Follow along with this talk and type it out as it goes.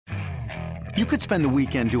You could spend the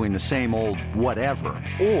weekend doing the same old whatever,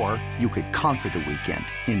 or you could conquer the weekend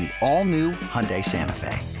in the all-new Hyundai Santa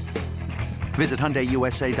Fe. Visit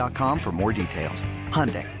HyundaiUSA.com for more details.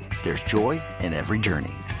 Hyundai, there's joy in every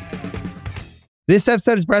journey. This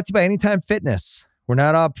episode is brought to you by Anytime Fitness. We're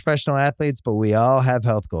not all professional athletes, but we all have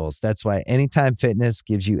health goals. That's why Anytime Fitness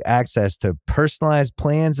gives you access to personalized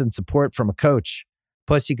plans and support from a coach.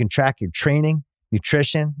 Plus, you can track your training,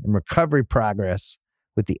 nutrition, and recovery progress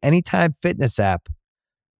with the Anytime Fitness app,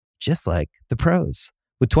 just like the pros.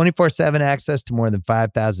 With 24/7 access to more than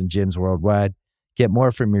 5,000 gyms worldwide, get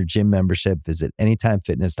more from your gym membership. Visit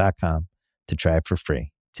anytimefitness.com to try it for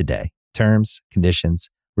free today. Terms, conditions,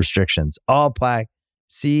 restrictions all apply.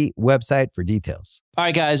 See website for details. All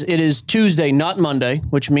right, guys, it is Tuesday, not Monday,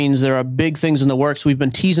 which means there are big things in the works. We've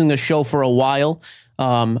been teasing this show for a while.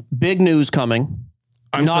 Big news coming.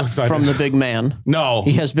 I'm not so excited. From the big man. No.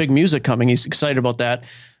 He has big music coming. He's excited about that.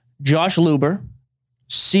 Josh Luber,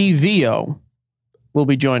 CVO, will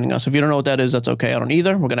be joining us. If you don't know what that is, that's okay. I don't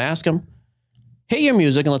either. We're going to ask him. Hit your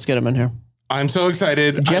music and let's get him in here. I'm so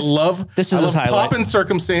excited. Just, I love pop and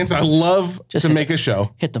circumstance. I love to make a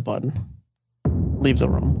show. Hit the button. Leave the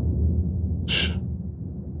room. Shh.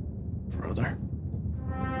 Brother.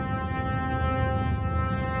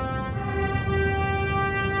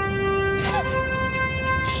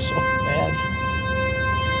 So bad.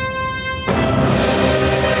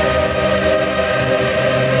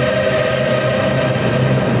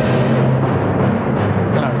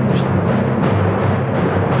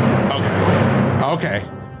 Okay.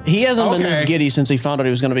 He hasn't been this giddy since he found out he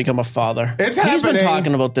was going to become a father. He's been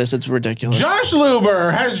talking about this. It's ridiculous. Josh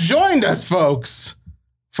Luber has joined us, folks,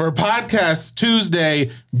 for Podcast Tuesday.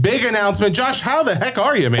 Big announcement. Josh, how the heck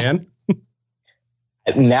are you, man?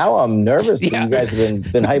 Now I'm nervous. Yeah. You guys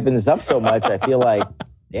have been hyping this up so much. I feel like,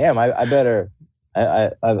 damn, I better.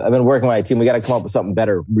 I've been working with my team. We got to come up with something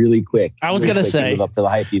better really quick. I was going to say, live up to the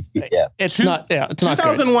hype. It's not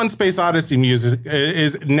 2001 Space Odyssey music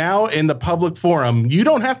is now in the public forum. You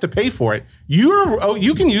don't have to pay for it.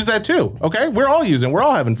 You can use that too. Okay, we're all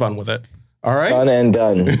having fun with it. All right, done and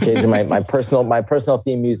done. Changing my personal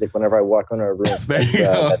theme music whenever I walk into a room. There you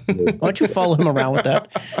go. Why don't you follow him around with that?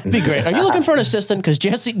 It'd be great. Are you looking for an assistant? Because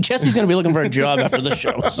Jesse's going to be looking for a job after the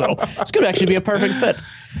show, so it's going to actually be a perfect fit.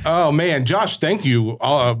 Oh man, Josh, thank you.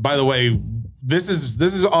 By the way, this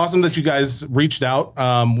is awesome that you guys reached out.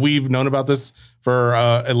 We've known about this for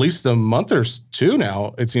at least a month or two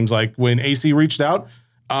now. It seems like when AC reached out.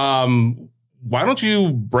 Why don't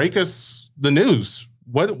you break us the news?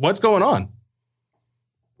 What's going on?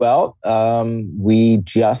 Well, we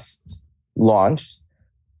just launched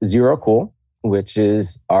Zero Cool, which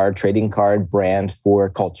is our trading card brand for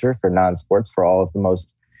culture, for non-sports, for all of the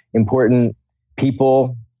most important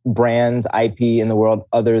people, brands, IP in the world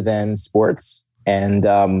other than sports. And,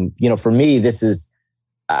 for me, this is,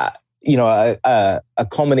 a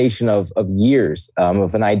culmination of years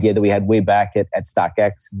of an idea that we had way back at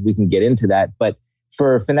StockX. We can get into that. But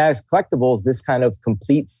for Fanatics Collectibles, this kind of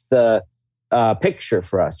completes the picture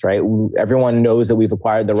for us, right? Everyone knows that we've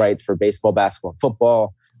acquired the rights for baseball, basketball,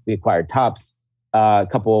 football. We acquired Topps a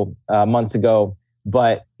couple months ago.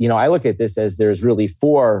 But, I look at this as there's really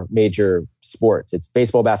four major sports. It's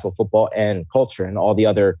baseball, basketball, football, and culture, and all the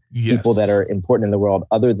other people that are important in the world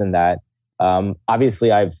other than that.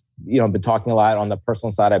 Obviously, I've been talking a lot on the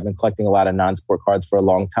personal side. I've been collecting a lot of non-sport cards for a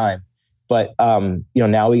long time. But,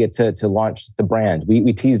 now we get to launch the brand.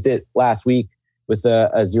 We teased it last week with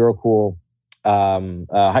a Zero Cool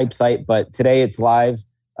hype site, but today it's live.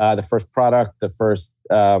 The first product, the first,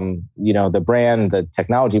 the brand, the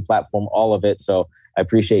technology platform, all of it. So I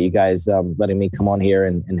appreciate you guys letting me come on here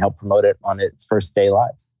and help promote it on its first day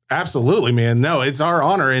live. Absolutely, man. No, it's our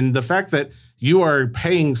honor. And the fact that you are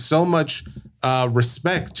paying so much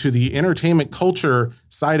respect to the entertainment culture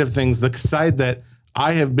side of things, the side that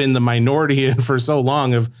I have been the minority in for so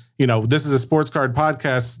long of, this is a sports card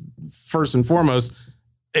podcast first and foremost.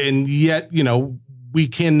 And yet, we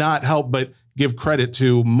cannot help but give credit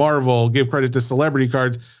to Marvel, give credit to celebrity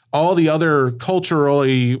cards, all the other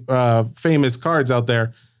culturally famous cards out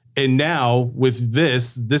there. And now with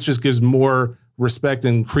this just gives more respect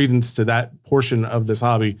and credence to that portion of this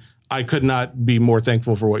hobby. I could not be more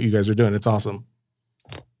thankful for what you guys are doing. It's awesome.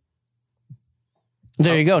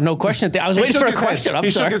 There you go. No question. I was waiting for a question. He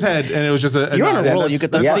shook his head, and it was just a You're on a roll. You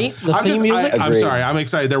get the theme music? I'm sorry. I'm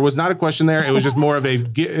excited. There was not a question there. It was just more of a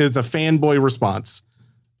fanboy response.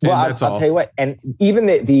 Well, I'll tell you what. And even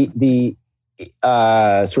the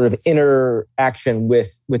sort of interaction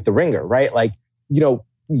with the Ringer, right? Like,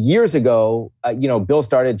 years ago, Bill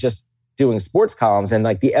started just doing sports columns, and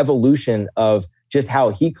like the evolution of just how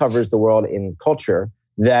he covers the world in culture,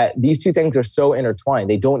 that these two things are so intertwined.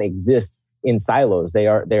 They don't exist in silos. They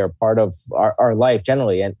are part of our life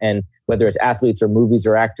generally. And whether it's athletes or movies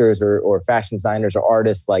or actors or fashion designers or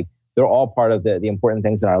artists, like they're all part of the important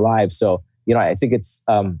things in our lives. So, I think it's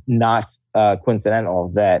not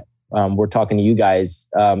coincidental that we're talking to you guys,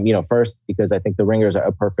 first, because I think the Ringers are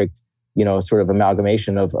a perfect, sort of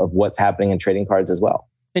amalgamation of what's happening in trading cards as well.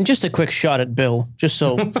 And just a quick shot at Bill, just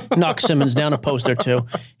so knock Simmons down a post or two.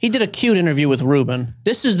 He did a cute interview with Ruben.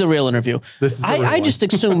 This is the real interview. I just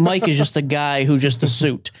assume Mike is just a guy who's just a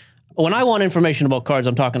suit. When I want information about cards,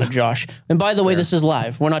 I'm talking to Josh. And by the way, this is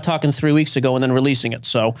live. We're not talking 3 weeks ago and then releasing it.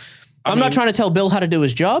 So I'm not trying to tell Bill how to do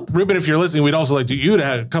his job. Ruben, if you're listening, we'd also like you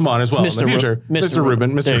to come on as well in the future. Mr.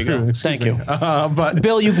 Ruben. There you go. Thank you. But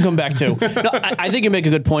Bill, you can come back too. No, I think you make a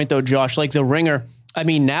good point though, Josh. Like the Ringer,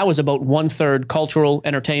 now is about 1/3 cultural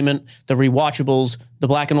entertainment, the rewatchables, the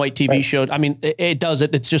black and white TV show. It does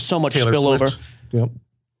it. It's just so much Taylor spillover. Swift. Yep.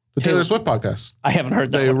 The Taylor Swift podcast. I haven't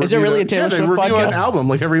heard that. Is there really a Taylor Swift podcast? They review an album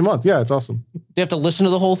like every month. Yeah, it's awesome. Do you have to listen to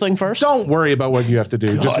the whole thing first? Don't worry about what you have to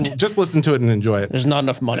do. Just listen to it and enjoy it. There's not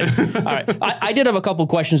enough money. All right. I did have a couple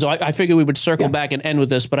questions, though. I figured we would circle back and end with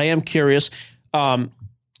this, but I am curious.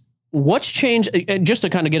 What's changed, just to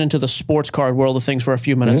kind of get into the sports card world of things for a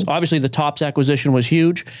few minutes. Obviously, the Topps acquisition was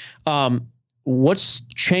huge. What's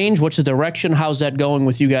changed? What's the direction? How's that going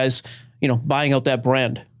with you guys, buying out that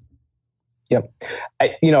brand? Yep. I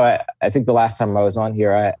think the last time I was on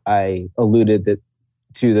here, I alluded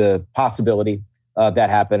to the possibility of that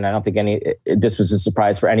happen. I don't think this was a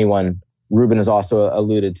surprise for anyone. Ruben has also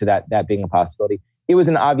alluded to that being a possibility. It was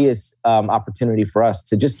an obvious opportunity for us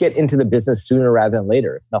to just get into the business sooner rather than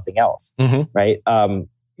later, if nothing else, right?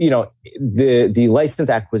 The license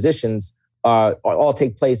acquisitions all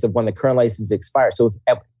take place of when the current license expires. So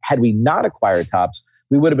had we not acquired Topps,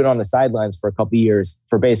 we would have been on the sidelines for a couple of years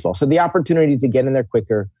for baseball. So the opportunity to get in there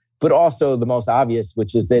quicker, but also the most obvious,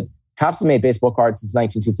 which is that Topps has made baseball cards since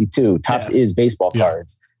 1952. Topps is baseball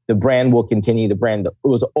cards. The brand will continue. The brand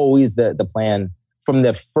was always the plan from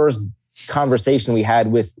the first conversation we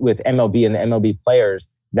had with MLB and the MLB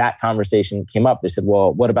players. That conversation came up. They said,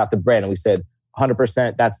 well, what about the brand? And we said,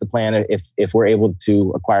 100%, that's the plan. If we're able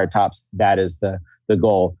to acquire Topps, that is the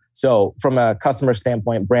goal. So from a customer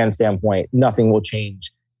standpoint, brand standpoint, nothing will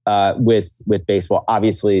change with baseball.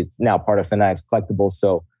 Obviously, it's now part of Fanatics Collectibles,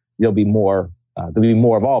 so there'll be more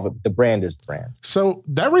of all of it. But the brand is the brand. So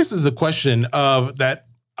that raises the question of that.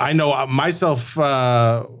 I know myself,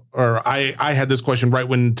 or I had this question right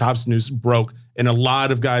when Topps news broke, and a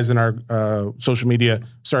lot of guys in our social media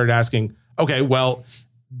started asking, okay, well,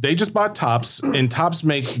 they just bought Topps, and Topps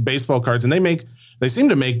makes baseball cards, and they seem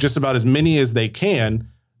to make just about as many as they can.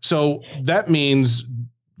 So that means,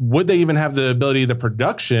 would they even have the ability, the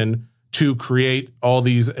production, to create all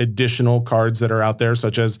these additional cards that are out there,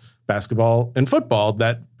 such as basketball and football,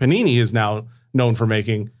 that Panini is now known for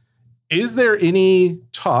making? Is there any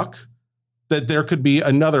talk that there could be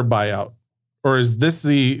another buyout, or is this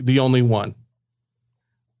the only one?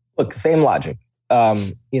 Look, same logic.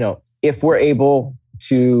 If we're able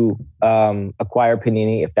to acquire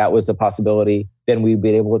Panini, if that was a possibility, then we'd be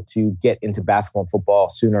able to get into basketball and football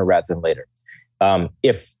sooner rather than later.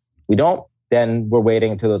 If we don't, then we're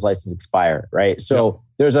waiting until those licenses expire, right? So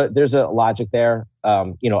there's a logic there.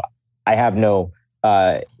 I have no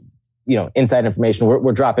inside information.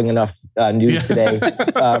 We're dropping enough news today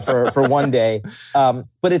for one day,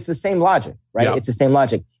 but it's the same logic, right? Yeah. It's the same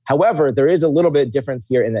logic. However, there is a little bit of difference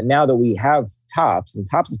here in that now that we have Topps, and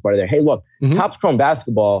Topps is part of there. Hey, look, Topps Chrome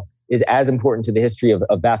Basketball is as important to the history of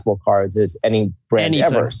basketball cards as any brand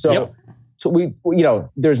ever. So, so we,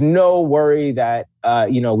 there's no worry that,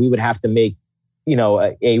 we would have to make,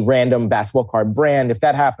 a random basketball card brand. If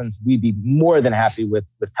that happens, we'd be more than happy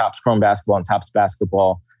with Topps Chrome Basketball and Topps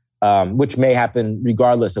Basketball, which may happen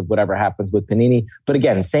regardless of whatever happens with Panini. But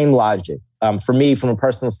again, same logic. For me, from a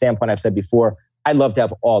personal standpoint, I've said before, I'd love to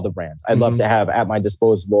have all the brands. I'd love to have at my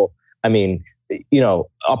disposal,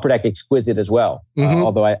 Upper Deck Exquisite as well.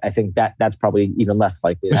 Although I think that's probably even less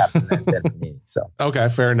likely to happen than me. So okay,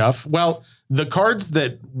 fair enough. Well, the cards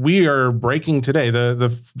that we are breaking today,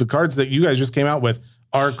 the cards that you guys just came out with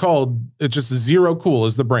are called, it's just Zero Cool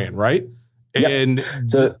is the brand, right? And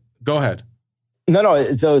so go ahead.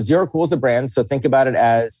 No. So Zero Cool is the brand. So think about it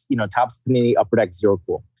as, Topps, Panini, Upper Deck, Zero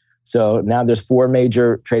Cool. So now there's 4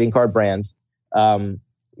 major trading card brands.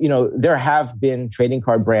 There have been trading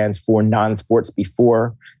card brands for non-sports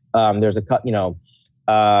before. There's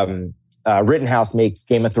Rittenhouse makes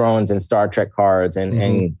Game of Thrones and Star Trek cards,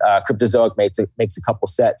 and Cryptozoic makes a couple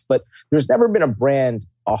sets. But there's never been a brand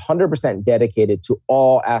 100% dedicated to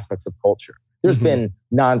all aspects of culture. There's been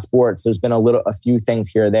non-sports. There's been a few things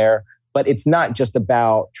here or there, but it's not just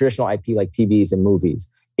about traditional IP like TVs and movies.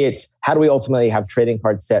 It's how do we ultimately have trading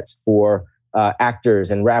card sets for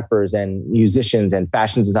actors and rappers and musicians and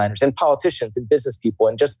fashion designers and politicians and business people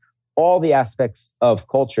and just all the aspects of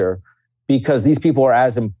culture, because these people are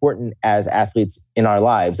as important as athletes in our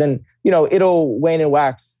lives. And, it'll wane and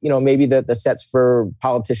wax. Maybe the sets for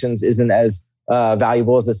politicians isn't as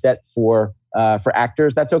valuable as the set for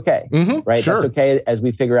actors. That's okay, right? Sure. That's okay as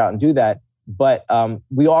we figure out and do that. But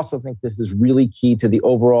we also think this is really key to the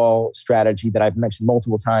overall strategy that I've mentioned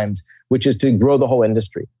multiple times, which is to grow the whole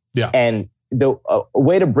industry. Yeah. And the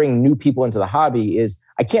way to bring new people into the hobby is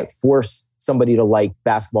I can't force somebody to like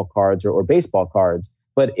basketball cards or baseball cards.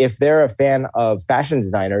 But if they're a fan of fashion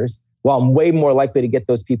designers, well, I'm way more likely to get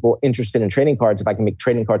those people interested in trading cards if I can make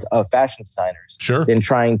trading cards of fashion designers than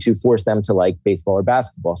trying to force them to like baseball or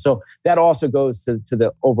basketball. So that also goes to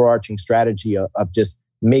the overarching strategy of just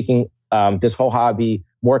making this whole hobby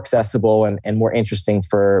more accessible and more interesting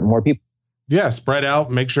for more people. Yeah, spread out,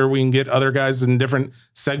 make sure we can get other guys in different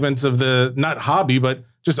segments of the, not hobby, but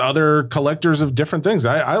just other collectors of different things.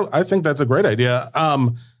 I think that's a great idea.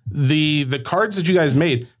 The cards that you guys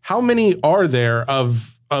made, how many are there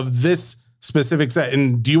of this specific set?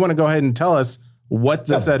 And do you want to go ahead and tell us what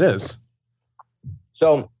the set is?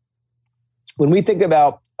 So when we think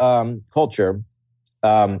about culture,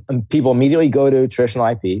 people immediately go to traditional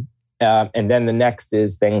IP. And then the next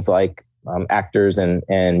is things like actors and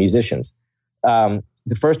musicians.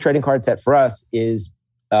 The first trading card set for us is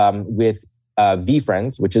with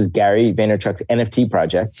VeeFriends, which is Gary Vaynerchuk's NFT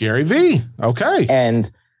project. Gary V. Okay. And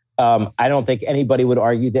I don't think anybody would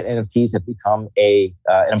argue that NFTs have become an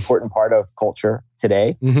important part of culture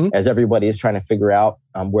today, as everybody is trying to figure out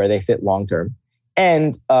where they fit long term,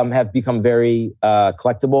 and have become very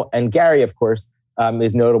collectible. And Gary, of course,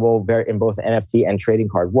 is notable in both the NFT and trading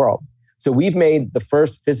card world. So we've made the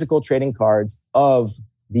first physical trading cards of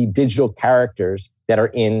the digital characters that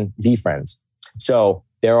are in VeeFriends. So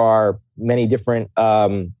there are many different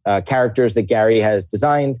characters that Gary has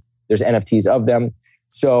designed. There's NFTs of them.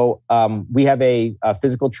 So we have a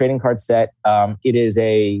physical trading card set. It is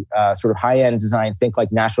a sort of high-end design, think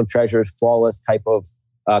like National Treasures, flawless type of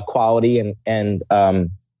quality and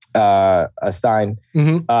a sign.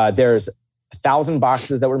 There's 1,000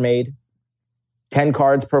 boxes that were made, 10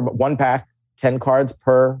 cards per one pack, 10 cards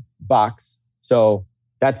per box. So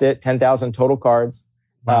that's it, 10,000 total cards.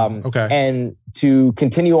 Wow. Okay. And to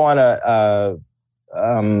continue on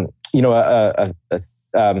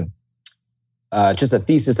just a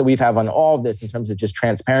thesis that we've had on all of this in terms of just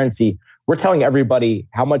transparency, we're telling everybody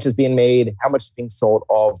how much is being made, how much is being sold,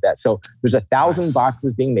 all of that. So there's 1,000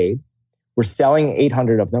 boxes being made. We're selling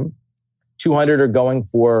 800 of them. 200 are going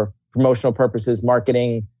for promotional purposes,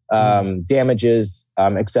 marketing, damages,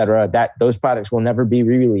 et cetera. Those products will never be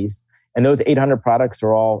re-released. And those 800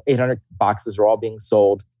 boxes are all being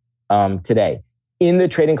sold today. In the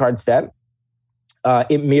trading card set,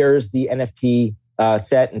 it mirrors the NFT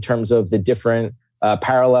set in terms of the different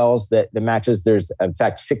parallels that matches. There's, in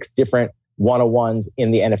fact, 6 different one-on-ones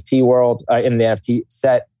in the NFT world, in the NFT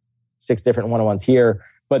set, 6 different one-on-ones here.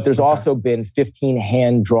 But there's also been 15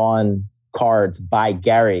 hand-drawn cards by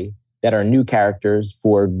Gary that are new characters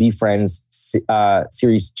for VeeFriends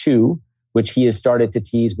Series 2, which he has started to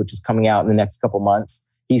tease, which is coming out in the next couple months.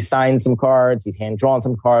 He's signed some cards, he's hand-drawn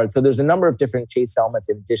some cards. So there's a number of different chase elements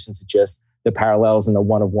in addition to just the parallels and the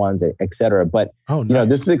one-of-ones, et cetera. But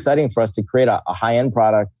this is exciting for us to create a high-end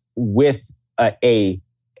product with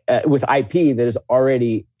with IP that is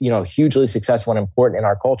already hugely successful and important in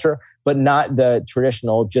our culture, but not the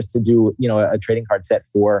traditional just to do a trading card set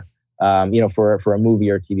for a movie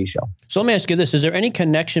or a TV show. So let me ask you this. Is there any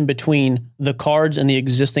connection between the cards and the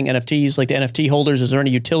existing NFTs, like the NFT holders? Is there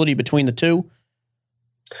any utility between the two?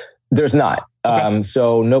 There's not. Okay.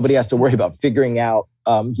 So nobody has to worry about figuring out,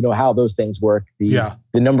 how those things work. The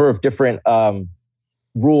number of different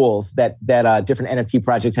rules that different NFT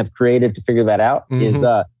projects have created to figure that out is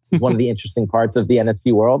one of the interesting parts of the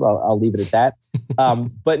NFT world. I'll leave it at that.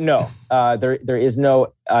 But no, there is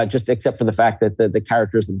no, just except for the fact that the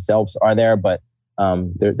characters themselves are there, but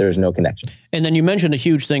there's no connection. And then you mentioned a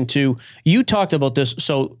huge thing too. You talked about this.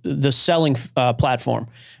 So the selling platform,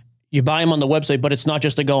 you buy them on the website, but it's not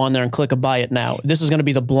just to go on there and click a buy it now. This is going to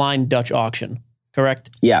be the blind Dutch auction,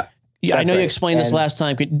 correct? Yeah. I know you explained this last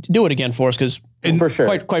time. Could you do it again for us? Because for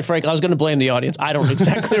sure, quite frankly, I was going to blame the audience. I don't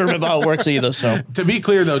exactly remember how it works either. So to be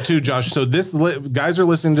clear though, too, Josh, so guys are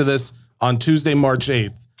listening to this on Tuesday, March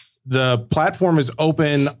 8th. the platform is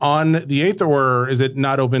open on the 8th, or is it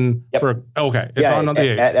not open? Yep. It's on the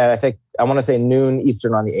 8th. I think I want to say noon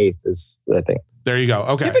Eastern on the 8th is I think. There you go.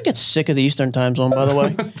 Okay. You ever get sick of the Eastern time zone, by the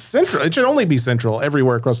way? Central. It should only be Central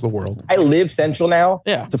everywhere across the world. I live Central now.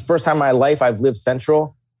 Yeah. It's the first time in my life I've lived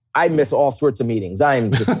Central. I miss all sorts of meetings.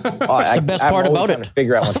 I'm just That's the best part about it. To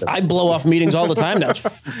figure out what's I blow off meetings all the time now. It's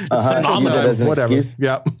phenomenal. As an Whatever. excuse.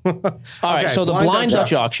 Yeah. All right. So the blind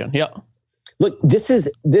Dutch auction. Yeah. Look, this is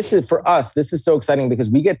for us. This is so exciting because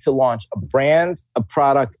we get to launch a brand, a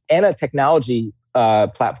product, and a technology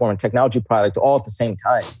platform and technology product all at the same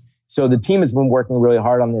time. So the team has been working really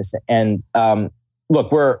hard on this. And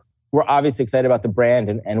look, we're obviously excited about the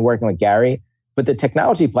brand and working with Gary, but the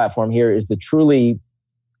technology platform here is the truly,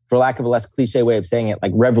 for lack of a less cliche way of saying it,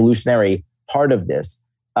 like revolutionary part of this.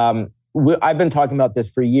 I've been talking about this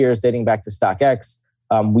for years, dating back to StockX.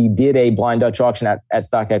 We did a blind Dutch auction at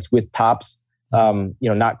StockX with Topps,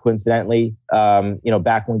 not coincidentally,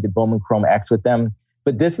 back when we did Bowman Chrome X with them.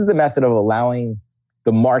 But this is the method of allowing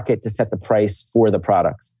the market to set the price for the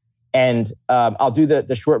products. And I'll do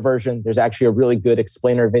the short version. There's actually a really good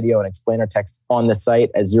explainer video and explainer text on the site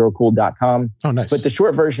at zerocool.com. Oh, nice. But the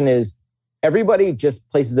short version is everybody just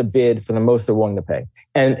places a bid for the most they're willing to pay.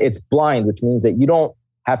 And it's blind, which means that you don't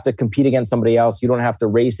have to compete against somebody else. You don't have to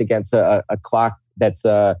race against a clock that's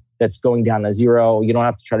going down to zero. You don't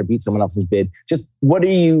have to try to beat someone else's bid. Just what do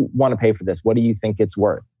you want to pay for this? What do you think it's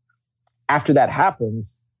worth? After that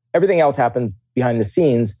happens, everything else happens behind the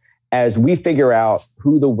scenes as we figure out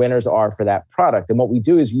who the winners are for that product. And what we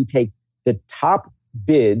do is we take the top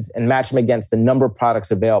bids and match them against the number of products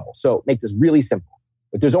available. So make this really simple.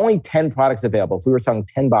 If there's only 10 products available, if we were selling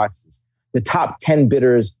 10 boxes, the top 10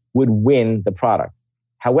 bidders would win the product.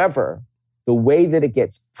 However, the way that it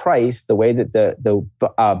gets priced, the way that the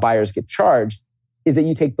buyers get charged, is that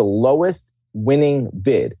you take the lowest winning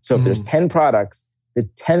bid. So if there's 10 products, the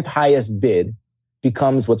 10th highest bid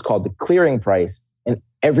becomes what's called the clearing price, and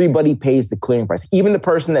everybody pays the clearing price, even the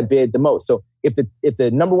person that bid the most. So if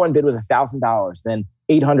the number one bid was $1,000, then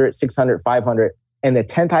 $800, $600, $500, and the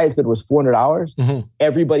 10th highest bid was $400,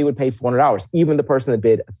 everybody would pay $400, even the person that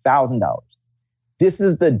bid $1,000. This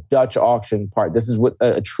is the Dutch auction part. This is what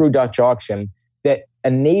a true Dutch auction that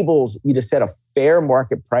enables you to set a fair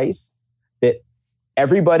market price that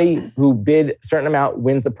everybody who bid a certain amount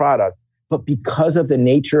wins the product. But because of the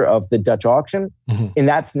nature of the Dutch auction, in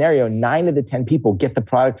that scenario, 9 of the 10 people get the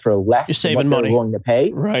product for less than what they're willing to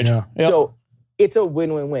pay. Right. Yeah. Yep. So it's a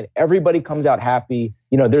win-win-win. Everybody comes out happy.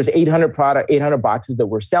 There's 800 boxes that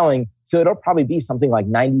we're selling. So it'll probably be something like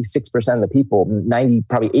 96% of the people,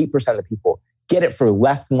 probably 8% of the people get it for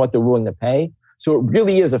less than what they're willing to pay. So it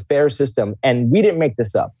really is a fair system. And we didn't make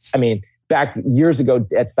this up. I mean, back years ago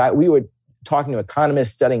at Stock, we were talking to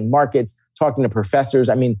economists, studying markets, talking to professors.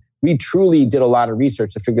 I mean, we truly did a lot of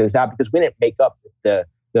research to figure this out because we didn't make up the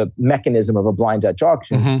mechanism of a blind Dutch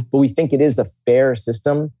auction, but we think it is the fair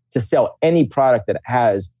system to sell any product that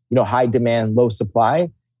has, high demand, low supply.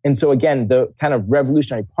 And so again, the kind of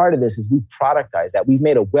revolutionary part of this is we productize that. We've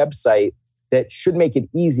made a website that should make it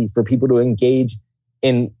easy for people to engage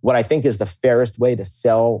in what I think is the fairest way to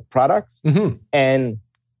sell products. And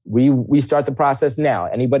we start the process now.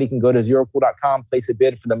 Anybody can go to zerocool.com, place a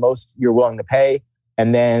bid for the most you're willing to pay.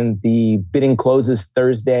 And then the bidding closes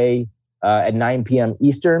Thursday at 9 p.m.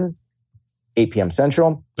 Eastern, 8 p.m.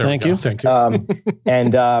 Central. Thank you.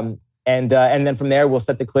 And then from there, we'll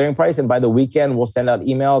set the clearing price. And by the weekend, we'll send out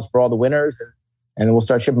emails for all the winners and we'll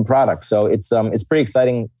start shipping products. So it's pretty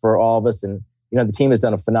exciting for all of us. And, the team has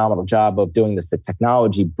done a phenomenal job of doing this, the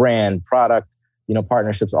technology, brand, product,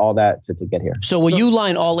 partnerships, all that to get here. So will you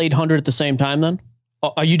line all 800 at the same time then?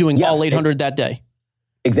 Are you doing all 800 that day?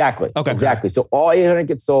 Exactly. Okay. Exactly. So all 800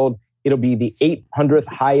 get sold. It'll be the 800th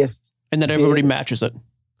highest. And then everybody matches it.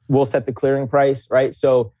 We'll set the clearing price, right?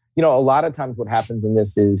 So, a lot of times what happens in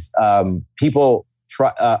this is people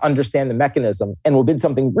understand the mechanism and will bid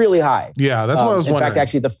something really high. Yeah, that's what I was wondering. In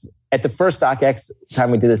fact, actually, at the first StockX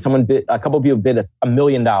time we did this, a couple of people bid $1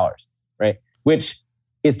 million, right? Which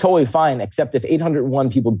is totally fine, except if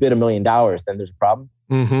 801 people bid $1 million, then there's a problem,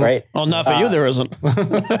 right? Well, not for you, there isn't. We're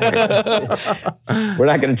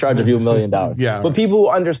not going to charge you $1 million. Yeah. But people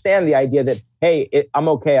will understand the idea that, hey, I'm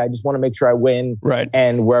okay. I just want to make sure I win. Right.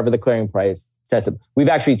 And wherever the clearing price sets up. We've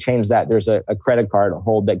actually changed that. There's a credit card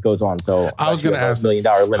hold that goes on. So I was going to ask $1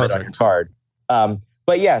 million limit on your card.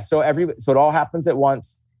 But yeah, so it all happens at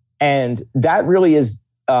once. And that really is,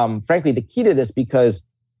 frankly, the key to this, because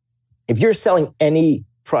if you're selling any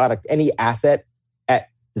product, any asset at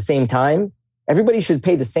the same time, everybody should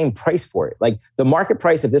pay the same price for it. Like the market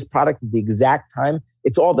price of this product at the exact time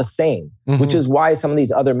it's all the same, which is why some of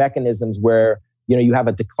these other mechanisms where, you have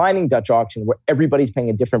a declining Dutch auction where everybody's paying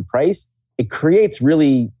a different price, it creates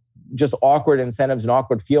really just awkward incentives and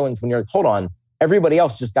awkward feelings when you're like, hold on, everybody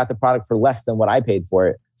else just got the product for less than what I paid for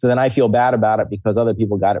it. So then I feel bad about it because other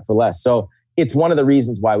people got it for less. So it's one of the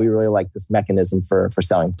reasons why we really like this mechanism for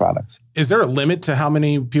selling products. Is there a limit to how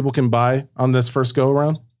many people can buy on this first go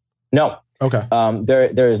around? No. Okay.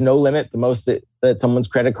 There is no limit. The most that someone's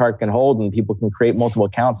credit card can hold, and people can create multiple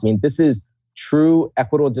accounts. I mean, this is true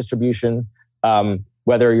equitable distribution.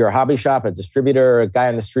 Whether you're a hobby shop, a distributor, a guy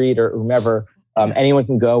on the street, or whomever, anyone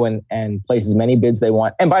can go and place as many bids they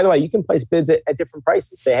want. And by the way, you can place bids at different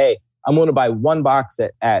prices. Say, hey, I'm going to buy one box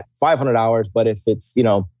at $500, but if it's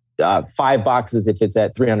 5 boxes, if it's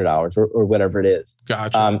at $300 or whatever it is.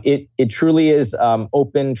 Gotcha. It truly is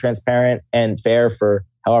open, transparent, and fair for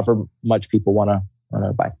however much people want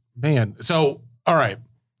to buy. Man, so all right.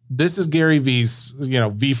 This is Gary V's,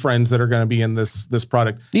 V friends that are going to be in this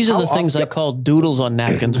product. These are the things I call doodles on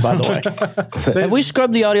napkins, by the way. Have we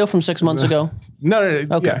scrubbed the audio from 6 months ago? No.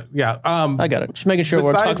 Okay. Yeah. I got it. Just making sure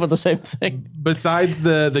we're talking about the same thing. Besides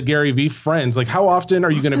the Gary V friends, like how often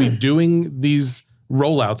are you going to be doing these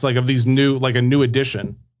rollouts, like of these new, like a new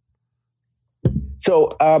edition?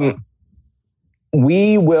 So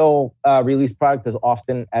we will release product as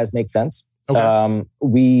often as makes sense. Okay.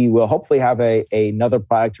 We will hopefully have another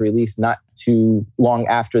product to release not too long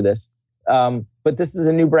after this. But this is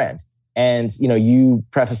a new brand. And, you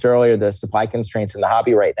prefaced earlier the supply constraints in the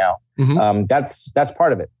hobby right now. That's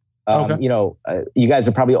part of it. Okay. You guys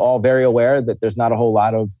are probably all very aware that there's not a whole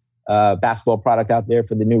lot of basketball product out there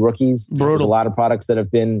for the new rookies. Brutal. There's a lot of products that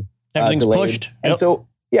have been everything's delayed. pushed.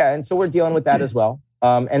 And so we're dealing with that as well.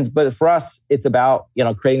 But for us, it's about,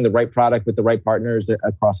 creating the right product with the right partners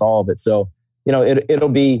across all of it. So, it'll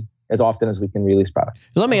be as often as we can release product.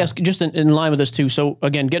 Let me ask, just in line with this too. So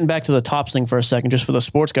again, getting back to the Topps thing for a second, just for the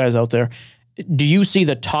sports guys out there, do you see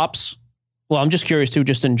the Topps? Well, I'm just curious too,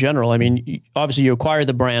 just in general. I mean, obviously you acquired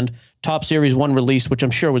the brand. Topps Series 1 release, which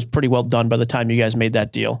I'm sure was pretty well done by the time you guys made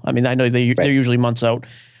that deal. I mean, I know they're usually months out.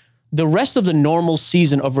 The rest of the normal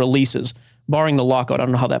season of releases, barring the lockout, I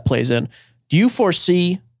don't know how that plays in. Do you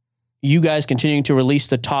foresee you guys continuing to release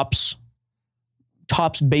the Topps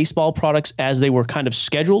baseball products as they were kind of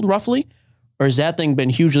scheduled roughly? Or has that thing been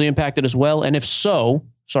hugely impacted as well? And if so,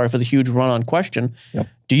 sorry for the huge run-on question,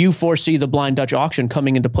 do you foresee the blind Dutch auction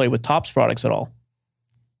coming into play with Topps products at all?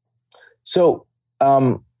 So,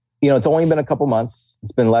 it's only been a couple months.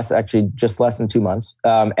 It's been just less than 2 months.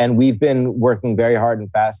 And we've been working very hard and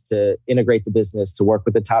fast to integrate the business, to work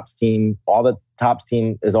with the Topps team. All the Topps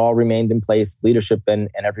team has all remained in place, leadership and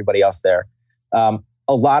everybody else there.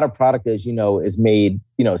 A lot of product, as you know, is made,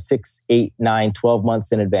 6, 8, 9, 12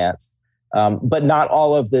 months in advance, but not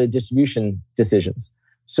all of the distribution decisions.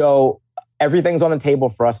 So everything's on the table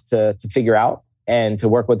for us to figure out and to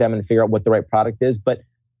work with them and figure out what the right product is. But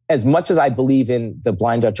as much as I believe in the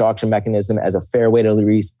blind Dutch auction mechanism as a fair way to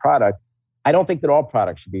release product, I don't think that all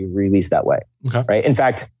products should be released that way. Okay. Right? In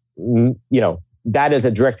fact, that is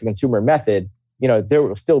a direct-to-consumer method. There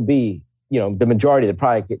will still be the majority of the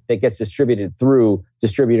product that gets distributed through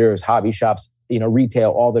distributors, hobby shops,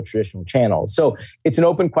 retail, all the traditional channels. So it's an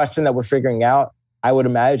open question that we're figuring out. I would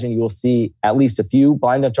imagine you will see at least a few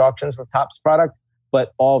blind Dutch auctions with Topps product,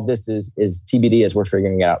 but all of this is TBD as we're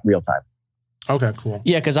figuring it out real time. Okay, cool.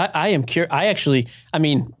 Yeah, because I am curious.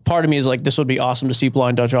 Part of me is like, this would be awesome to see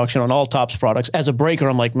blind Dutch auction on all Topps products. As a breaker,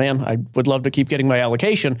 I'm like, man, I would love to keep getting my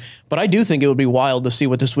allocation, but I do think it would be wild to see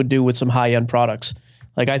what this would do with some high-end products.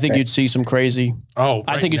 Like, I think you'd see some crazy.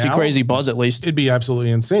 I think you'd see crazy buzz at least. It'd be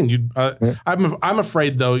absolutely insane. I'm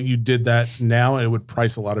afraid though you did that now, it would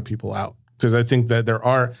price a lot of people out because I think that there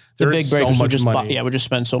is so much money. Would just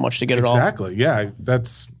spend so much to get it all. Exactly. Yeah,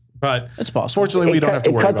 but it's possible. Fortunately, we don't have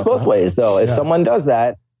to worry about that. It cuts both ways though. If someone does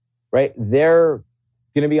that, right, they're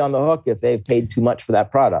going to be on the hook if they've paid too much for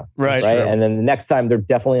that product, right? And then the next time they're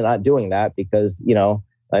definitely not doing that because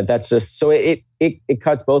that's just so it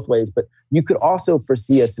cuts both ways. But you could also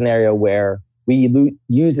foresee a scenario where we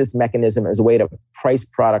use this mechanism as a way to price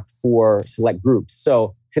product for select groups.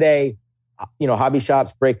 So today, hobby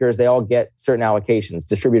shops, breakers, they all get certain allocations.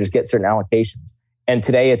 Distributors get certain allocations. And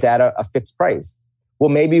today it's at a fixed price. Well,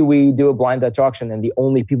 maybe we do a blind Dutch auction and the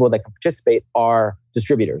only people that can participate are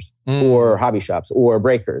distributors or hobby shops or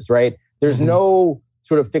breakers, right? There's no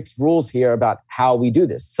sort of fixed rules here about how we do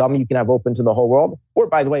this. Some you can have open to the whole world. Or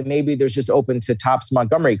by the way, maybe there's just open to Topps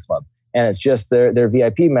Montgomery Club. And it's just their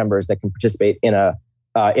VIP members that can participate in a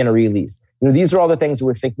release. These are all the things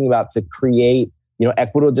we're thinking about to create,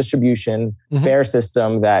 equitable distribution, fair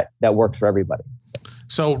system that works for everybody.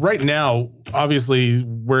 So right now, obviously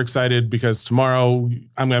we're excited because tomorrow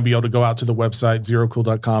I'm going to be able to go out to the website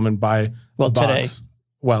zerocool.com and buy a box.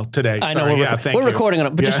 Well, today. I know. We're recording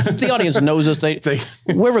it, but just the audience knows us.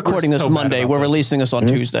 We're recording this Monday. We're releasing this on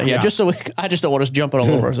Tuesday. Yeah, just so I just don't want us jumping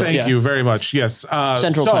all over. Thank you very much. Yes.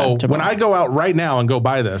 Central time tomorrow. When I go out right now and go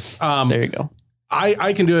buy this, there you go.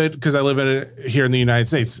 I can do it because I live here in the United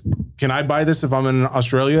States. Can I buy this if I'm in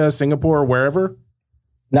Australia, Singapore, or wherever?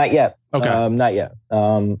 Not yet. Okay. Not yet.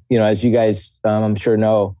 As you guys, I'm sure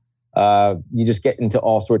know, you just get into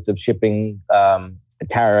all sorts of shipping,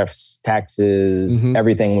 tariffs, taxes,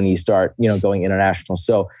 everything when you start, going international.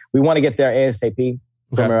 So we want to get there ASAP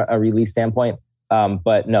from a release standpoint.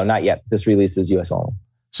 But no, not yet. This release is US only.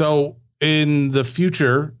 So in the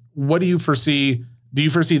future, what do you foresee? Do you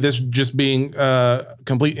foresee this just being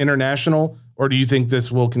complete international, or do you think this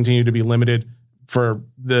will continue to be limited for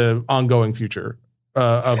the ongoing future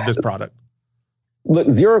of this product? Look,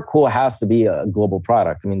 Zero Cool has to be a global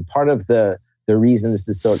product. I mean, part of the reason this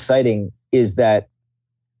is so exciting is that,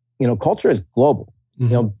 culture is global.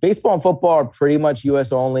 Baseball and football are pretty much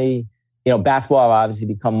US only. Basketball have obviously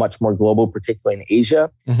become much more global, particularly in Asia.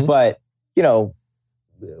 But,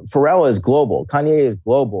 Pharrell is global. Kanye is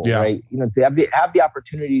global, right? To have the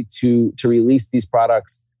opportunity to release these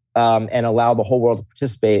products and allow the whole world to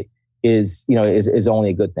participate is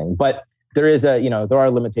only a good thing. But there is there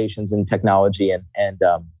are limitations in technology and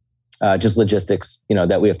just logistics,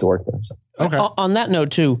 that we have to work through. So. Okay. On that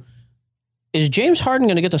note too, is James Harden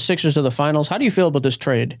going to get the Sixers to the finals? How do you feel about this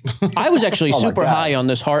trade? I was actually super high on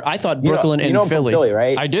this. I thought Brooklyn and Philly. Philly,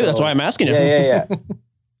 right? I do. So, that's why I'm asking you. Yeah.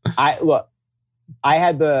 I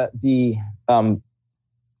had I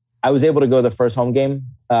was able to go to the first home game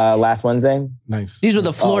last Wednesday. Nice. These were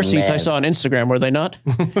the floor seats I saw on Instagram, were they not?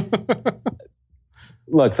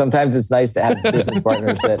 Look, sometimes it's nice to have business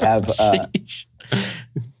partners that have.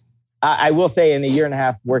 I will say, in a year and a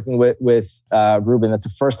half working with Ruben, that's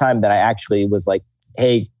the first time that I actually was like,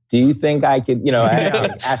 "Hey, do you think I could?" I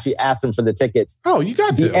asked him for the tickets. Oh, you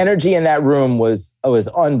got the energy in that room was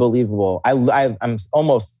unbelievable. I'm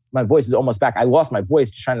almost, my voice is almost back. I lost my voice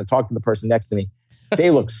just trying to talk to the person next to me. They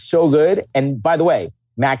look so good, and by the way,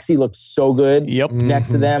 Maxey looks so good next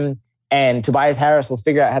to them, and Tobias Harris will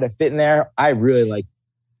figure out how to fit in there. I really like.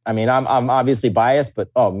 I mean, I'm obviously biased, but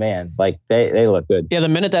oh man, like they look good. Yeah, the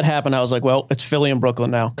minute that happened, I was like, well, it's Philly and Brooklyn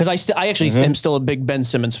now. Because I actually am still a big Ben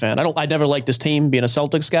Simmons fan. I never liked this team being a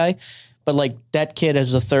Celtics guy, but like that kid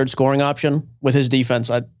has a third scoring option with his defense.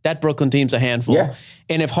 That Brooklyn team's a handful. Yeah.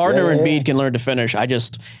 And if Harden and Embiid can learn to finish,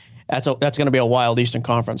 that's going to be a wild Eastern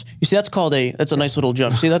Conference. You see, that's a nice little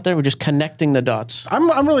jump. See that there? We're just connecting the dots.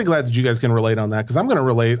 I'm really glad that you guys can relate on that, because I'm going to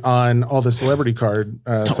relate on all the celebrity card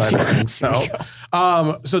side of things.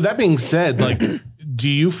 So that being said, like, do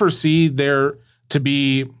you foresee there to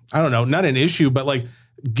be, I don't know, not an issue, but like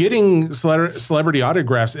getting celebrity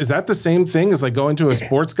autographs? Is that the same thing as like going to a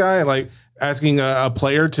sports guy, like asking a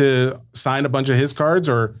player to sign a bunch of his cards,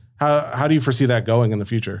 or how do you foresee that going in the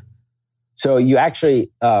future? So you actually,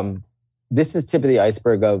 this is tip of the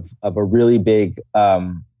iceberg of a really big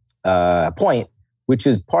point, which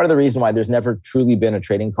is part of the reason why there's never truly been a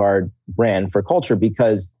trading card brand for culture,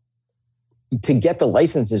 because to get the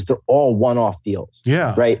licenses, they're all one-off deals.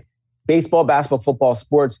 Yeah. Right? Baseball, basketball, football,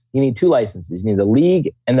 sports, you need two licenses. You need the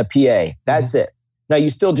league and the PA. That's it. Now, you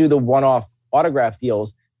still do the one-off autograph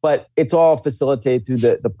deals, but it's all facilitated through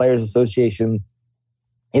the Players Association.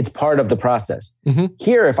 It's part of the process.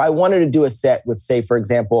 Here, if I wanted to do a set with, say, for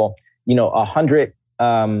example, 100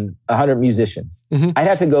 musicians, I'd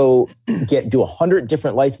have to go do 100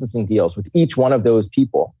 different licensing deals with each one of those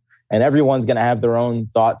people, and everyone's going to have their own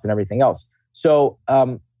thoughts and everything else. So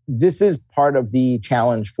this is part of the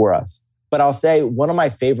challenge for us. But I'll say one of my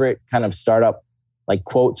favorite kind of startup like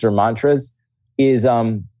quotes or mantras is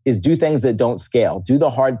do things that don't scale. Do the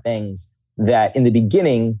hard things that in the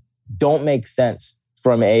beginning don't make sense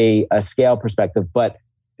from a scale perspective, but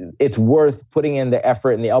it's worth putting in the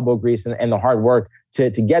effort and the elbow grease and the hard work to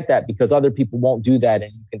get that, because other people won't do that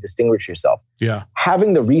and you can distinguish yourself. Yeah.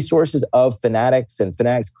 Having the resources of Fanatics and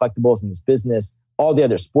Fanatics Collectibles in this business, all the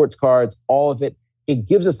other sports cards, all of it, it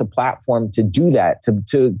gives us a platform to do that,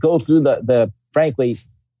 to go through the frankly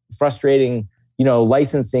frustrating,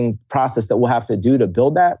 licensing process that we'll have to do to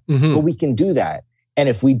build that, but we can do that. And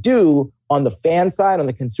if we do, on the fan side, on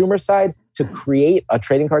the consumer side, to create a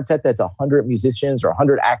trading card set that's 100 musicians or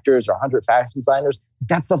 100 actors or 100 fashion designers,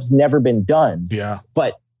 that stuff's never been done. Yeah.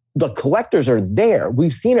 But the collectors are there.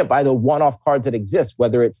 We've seen it by the one-off cards that exist,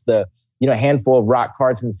 whether it's the handful of rock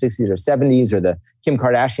cards from the 60s or 70s, or the Kim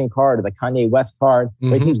Kardashian card or the Kanye West card.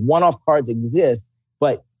 Like, these one-off cards exist,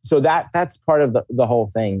 but so that's part of the whole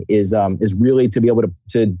thing is really to be able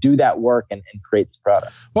to do that work and create this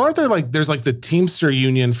product. Well, aren't there there's the Teamster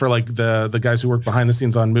union for the guys who work behind the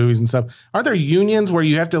scenes on movies and stuff? Aren't there unions where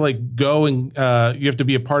you have to go and you have to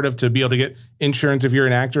be a part of to be able to get insurance if you're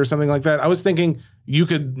an actor or something like that? I was thinking you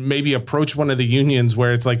could maybe approach one of the unions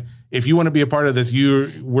where it's if you want to be a part of this,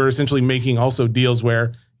 we're essentially making also deals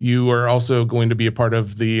where you are also going to be a part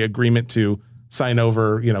of the agreement to sign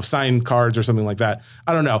over, sign cards or something like that.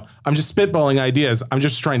 I don't know. I'm just spitballing ideas. I'm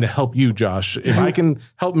just trying to help you, Josh. If I can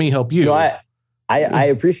help me help you. I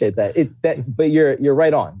appreciate that. But you're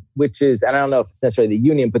right on, which is, and I don't know if it's necessarily the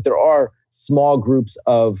union, but there are small groups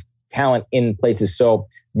of talent in places. So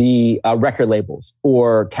the record labels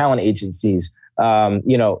or talent agencies,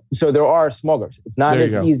 so there are small groups. It's not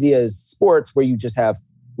as easy as sports where you just have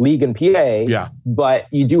league and PA, but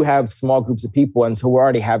you do have small groups of people. And so we're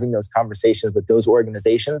already having those conversations with those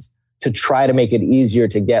organizations to try to make it easier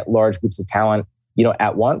to get large groups of talent,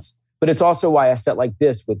 at once. But it's also why a set like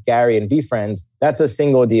this with Gary and VFriends, that's a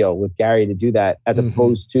single deal with Gary to do that, as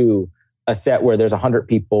opposed to a set where there's 100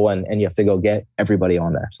 people and you have to go get everybody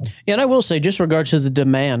on there. So. Yeah, and I will say, just regard to the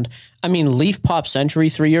demand, I mean, Leaf Pop Century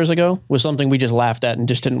 3 years ago was something we just laughed at and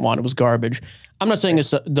just didn't want. It was garbage. I'm not saying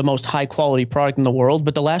it's the most high quality product in the world,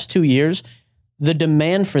 but the last 2 years, the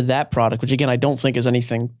demand for that product, which again, I don't think is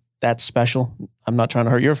anything that special. I'm not trying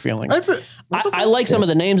to hurt your feelings. I like some of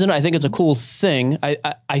the names in it. I think it's a cool thing.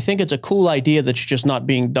 I think it's a cool idea that's just not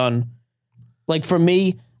being done. Like for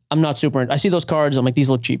me, I'm not super, I see those cards, I'm like,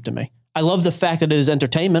 these look cheap to me. I love the fact that it is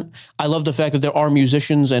entertainment. I love the fact that there are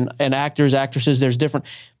musicians and actors, actresses, there's different.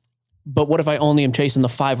 But what if I only am chasing the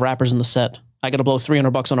 5 rappers in the set? I got to blow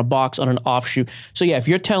 $300 on a box on an offshoot. So yeah, if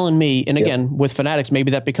you're telling me, and again, with Fanatics,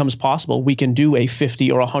 maybe that becomes possible. We can do a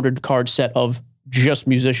 50 or 100 card set of just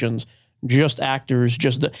musicians, just actors,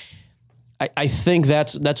 I think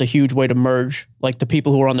that's a huge way to merge like the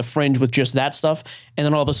people who are on the fringe with just that stuff. And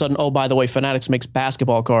then all of a sudden, oh, by the way, Fanatics makes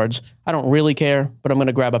basketball cards. I don't really care, but I'm going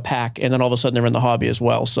to grab a pack. And then all of a sudden they're in the hobby as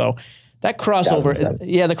well. So that crossover,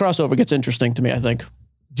 the crossover gets interesting to me, I think.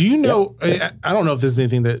 Do you know, I don't know if this is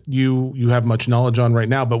anything that you have much knowledge on right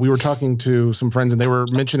now, but we were talking to some friends and they were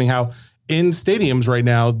mentioning how in stadiums right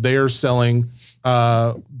now, they're selling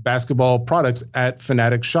basketball products at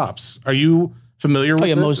Fanatics shops. Are you familiar with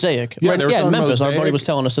this? Mosaic. Yeah, right. In Memphis. Mosaic. Our buddy was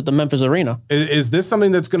telling us at the Memphis Arena. Is this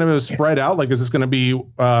something that's going to spread out? Like, is this going to be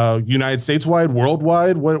United States wide,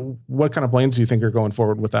 worldwide? What kind of plans do you think are going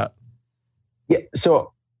forward with that? Yeah,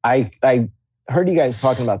 so I heard you guys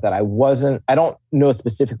talking about that. I don't know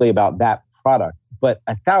specifically about that product, but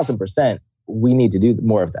 1,000% we need to do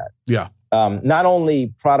more of that. Yeah. Not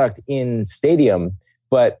only product in stadium,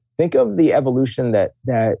 but think of the evolution that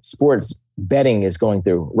sports betting is going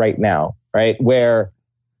through right now, right? Where,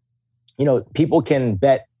 people can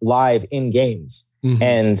bet live in games. Mm-hmm.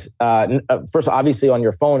 And first, obviously on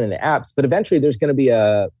your phone and the apps, but eventually there's going to be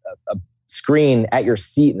a screen at your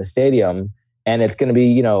seat in the stadium. And it's going to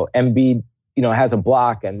be, Embiid, has a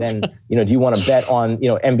block. And then, do you want to bet on,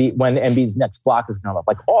 Embiid, when Embiid's next block is going to come up?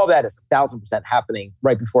 Like all that is 1,000% happening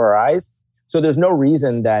right before our eyes. So there's no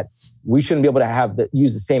reason that we shouldn't be able to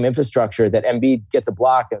use the same infrastructure that Embiid gets a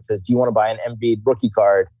block and says, do you want to buy an Embiid rookie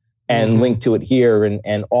card and link to it here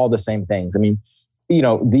and all the same things. I mean,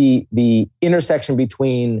 the intersection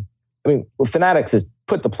between, Fanatics has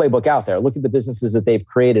put the playbook out there. Look at the businesses that they've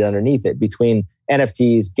created underneath it between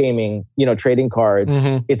NFTs, gaming, trading cards.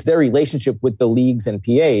 Mm-hmm. It's their relationship with the leagues and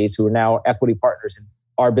PAs who are now equity partners in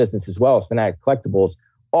our business as well as Fanatic Collectibles.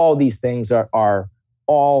 All these things are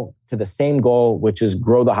all to the same goal, which is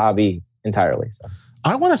grow the hobby entirely. So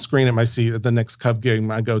I want a screen at my seat at the next Cub game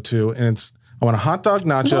I go to, and I want a hot dog,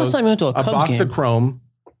 nachos, a box of Chrome,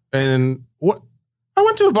 and what I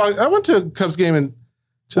went to a Cubs game in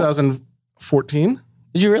 2014.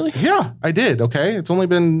 Did you really? Yeah, I did. Okay, it's only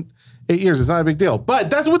been 8 years. It's not a big deal, but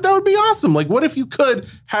that would be awesome. Like, what if you could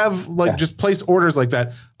have just place orders like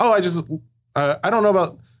that? Oh, I don't know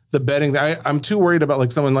about the betting. I'm too worried about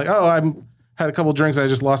like someone like, I'm had a couple drinks and I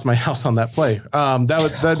just lost my house on that play.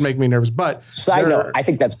 That'd make me nervous. But side note, I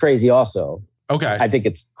think that's crazy also. Okay. I think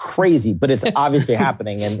it's crazy, but it's obviously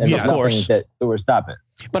happening and there's nothing that would stop it.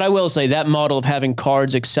 But I will say that model of having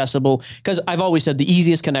cards accessible, because I've always said the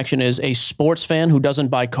easiest connection is a sports fan who doesn't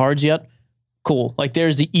buy cards yet. Cool. Like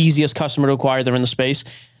there's the easiest customer to acquire. They're in the space.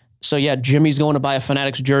 So yeah, Jimmy's going to buy a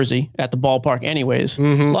Fanatics jersey at the ballpark anyways.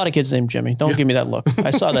 Mm-hmm. A lot of kids named Jimmy. Don't give me that look.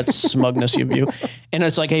 I saw that smugness of you. And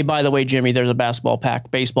it's like, hey, by the way, Jimmy, there's a basketball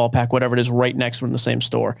pack, baseball pack, whatever it is right next to in the same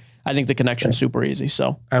store. I think the connection's super easy.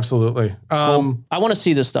 So absolutely. Cool. I want to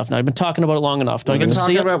see this stuff now. I've been talking about it long enough. Do I get to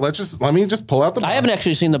see it? Let me just pull out the box. I haven't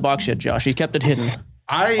actually seen the box yet, Josh. He kept it hidden.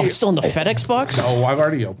 It's still in the FedEx box? No, I've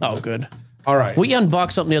already opened it. Oh, good. All right. We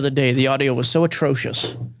unboxed something the other day. The audio was so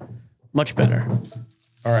atrocious. Much better.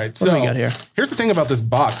 All right. What do we got here? Here's the thing about this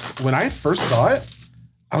box. When I first saw it,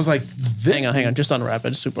 I was like, this. Hang on. Just unwrap it.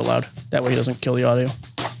 It's super loud. That way he doesn't kill the audio.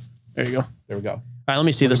 There you go. There we go. All right, let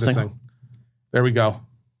me see this thing. There we go.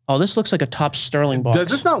 Oh, this looks like a top Sterling box. Does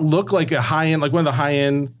this not look like a high-end, like one of the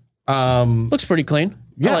high-end? Looks pretty clean.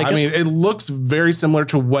 Yeah, I mean, it looks very similar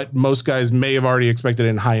to what most guys may have already expected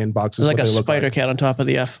in high-end boxes. There's like a spider cat on top of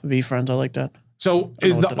the FV friends. I like that. So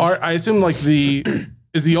is the art, I assume like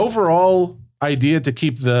is the overall idea to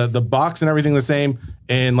keep the box and everything the same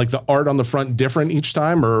and like the art on the front different each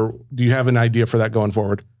time, or do you have an idea for that going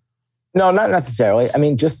forward? No, not necessarily. I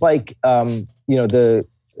mean, just like, the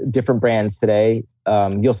different brands today,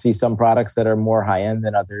 you'll see some products that are more high end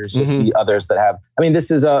than others. You'll see others that have,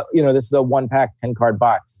 this is a 1-pack 10-card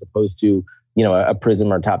box as opposed to, a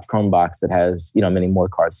Prism or Topps Chrome box that has, many more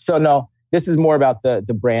cards. So no, this is more about the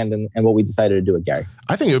brand and what we decided to do with Gary.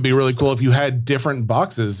 I think it would be really cool if you had different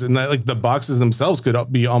boxes and that like the boxes themselves could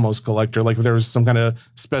be almost collector. Like if there was some kind of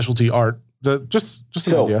specialty art, just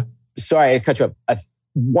an idea. Sorry, I cut you up.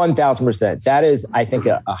 1,000%. That is, I think,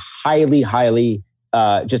 a highly,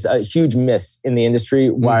 just a huge miss in the industry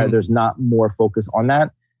why there's not more focus on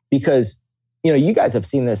that. Because, you guys have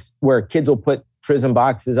seen this where kids will put Prism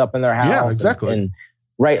boxes up in their house. Yeah, exactly. And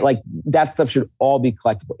right, like that stuff should all be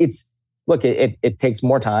collectible. It takes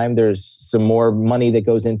more time. There's some more money that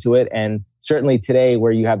goes into it. And certainly today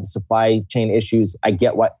where you have the supply chain issues, I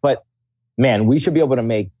get but man, we should be able to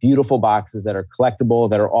make beautiful boxes that are collectible,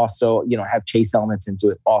 that are also, have chase elements into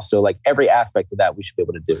it. Also, like every aspect of that, we should be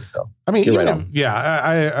able to do. So, I mean,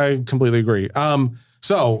 I completely agree.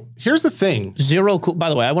 So here's the thing. Zero Cool. By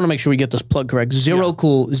the way, I want to make sure we get this plug correct. Zero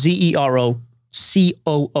Cool, ZeroCool.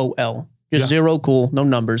 Just Zero Cool, no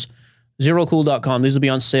numbers. ZeroCool.com. These will be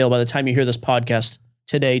on sale by the time you hear this podcast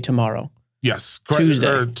today, tomorrow. Yes, correct. Tuesday.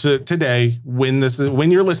 Or today, when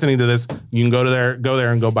you're listening to this, you can go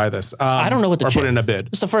there and go buy this. I don't know what put in a bid.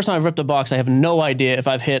 It's the first time I've ripped a box. I have no idea if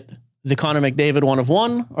I've hit the Connor McDavid 1 of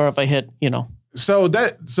 1 or if I hit, So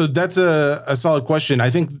that's a solid question. I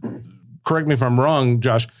think, correct me if I'm wrong,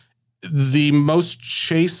 Josh, the most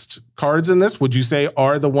chased cards in this, would you say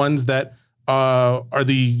are the ones that are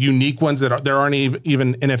the unique ones that there aren't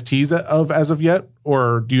even NFTs of as of yet?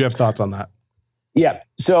 Or do you have thoughts on that? Yeah.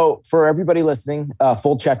 So for everybody listening,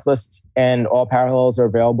 full checklist and all parallels are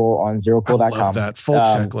available on zerocool.com. I love that full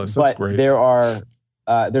checklist. That's great.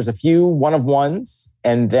 There's a few one-of-ones,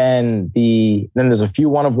 and then there's a few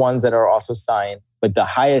one-of-ones that are also signed. But the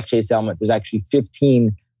highest chase element, there's actually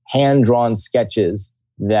 15 hand-drawn sketches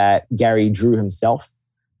that Gary drew himself,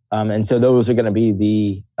 and so those are going to be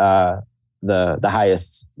the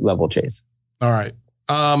highest level chase. All right.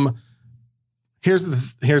 Here's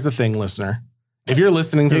the thing, listener. If you're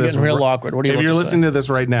listening to this, getting real awkward. What are you? If you're listening to this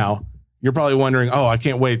right now, you're probably wondering, "Oh, I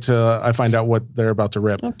can't wait till I find out what they're about to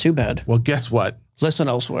rip." Not too bad. Well, guess what? Listen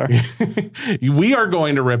elsewhere. We are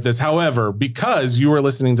going to rip this. However, because you are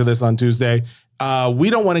listening to this on Tuesday, we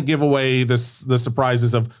don't want to give away the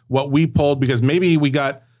surprises of what we pulled because maybe we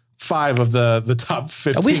got 5 of the top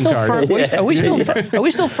 15 cards. Firm? Are we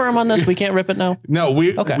still firm on this? We can't rip it now? No,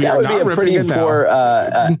 we that are would not be a pretty poor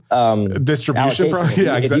distribution.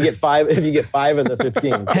 Yeah, exactly. If you get 5 of the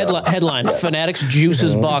 15. Headline: Fanatics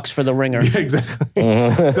juices box for the ringer. Yeah, exactly.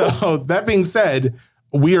 So that being said,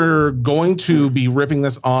 we are going to be ripping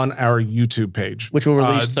this on our YouTube page, which will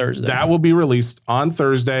release Thursday. That will be released on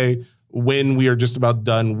Thursday when we are just about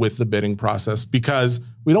done with the bidding process, because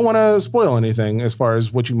we don't want to spoil anything as far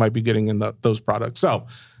as what you might be getting in those products. So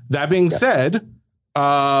that being said,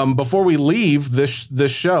 before we leave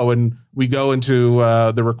this show and we go into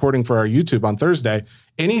the recording for our YouTube on Thursday,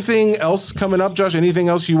 anything else coming up, Josh? Anything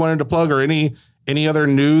else you wanted to plug or any other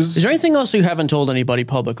news? Is there anything else you haven't told anybody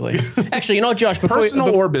publicly? Actually, Josh,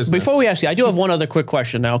 personal or business? Before we ask you, I do have one other quick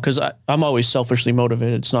question now because I'm always selfishly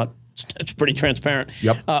motivated. It's pretty transparent.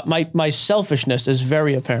 Yep. My selfishness is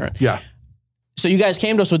very apparent. Yeah. So you guys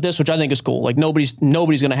came to us with this, which I think is cool. Like nobody's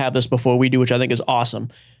going to have this before we do, which I think is awesome.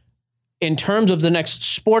 In terms of the next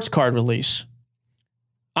sports card release,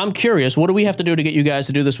 I'm curious, what do we have to do to get you guys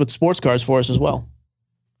to do this with sports cards for us as well?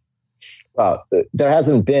 There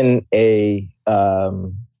hasn't been a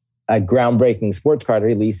groundbreaking sports card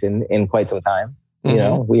release in quite some time.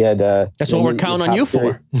 Mm-hmm. We had that's what we're counting on you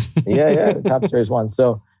for. The Top Series 1.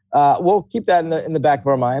 So we'll keep that in the back of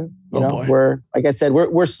our mind. We're, like I said,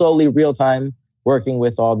 we're slowly real time working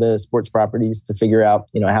with all the sports properties to figure out,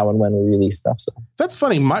 how and when we release stuff. So that's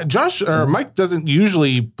funny. Mike doesn't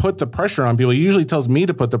usually put the pressure on people. He usually tells me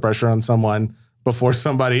to put the pressure on someone before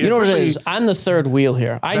somebody. You know what it is? I'm the third wheel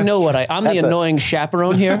here. I'm the annoying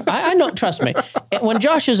chaperone here. I know, trust me. When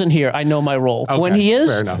Josh isn't here, I know my role. Okay, when he is,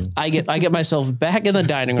 fair enough. I get myself back in the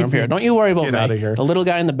dining room here. Don't you worry about Get me. out of here. The little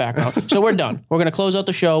guy in the background. So we're done. We're going to close out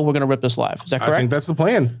the show. We're going to rip this live. Is that correct? I think that's the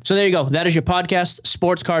plan. So there you go. That is your podcast,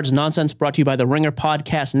 Sports Cards Nonsense, brought to you by the Ringer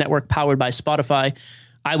Podcast Network, powered by Spotify.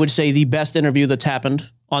 I would say the best interview that's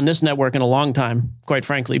happened on this network in a long time, quite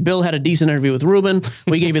frankly. Bill had a decent interview with Ruben.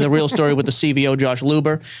 We gave you the real story with the CVO, Josh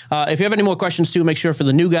Luber. If you have any more questions, too, make sure for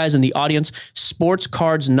the new guys in the audience,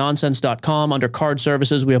 sportscardsnonsense.com. Under card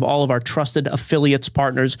services, we have all of our trusted affiliates,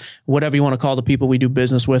 partners, whatever you want to call the people we do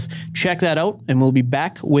business with. Check that out, and we'll be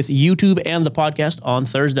back with YouTube and the podcast on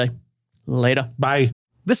Thursday. Later. Bye.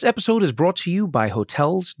 This episode is brought to you by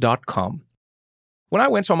Hotels.com. When I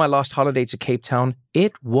went on my last holiday to Cape Town,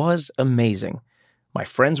 it was amazing. My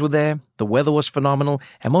friends were there, the weather was phenomenal,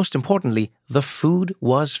 and most importantly, the food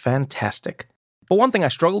was fantastic. But one thing I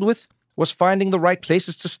struggled with was finding the right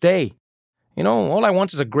places to stay. You know, all I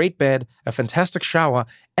want is a great bed, a fantastic shower,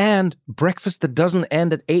 and breakfast that doesn't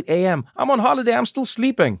end at 8 a.m. I'm on holiday, I'm still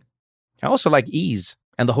sleeping. I also like ease,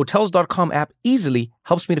 and the Hotels.com app easily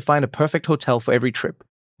helps me to find a perfect hotel for every trip.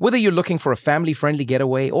 Whether you're looking for a family-friendly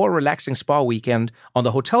getaway or a relaxing spa weekend, on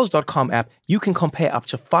the Hotels.com app, you can compare up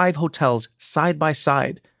to 5 hotels side by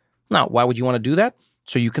side. Now, why would you want to do that?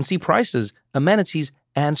 So you can see prices, amenities,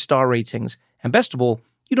 and star ratings. And best of all,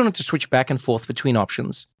 you don't have to switch back and forth between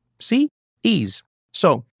options. See? Ease.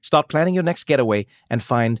 So, start planning your next getaway and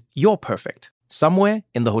find your perfect somewhere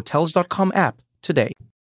in the Hotels.com app today.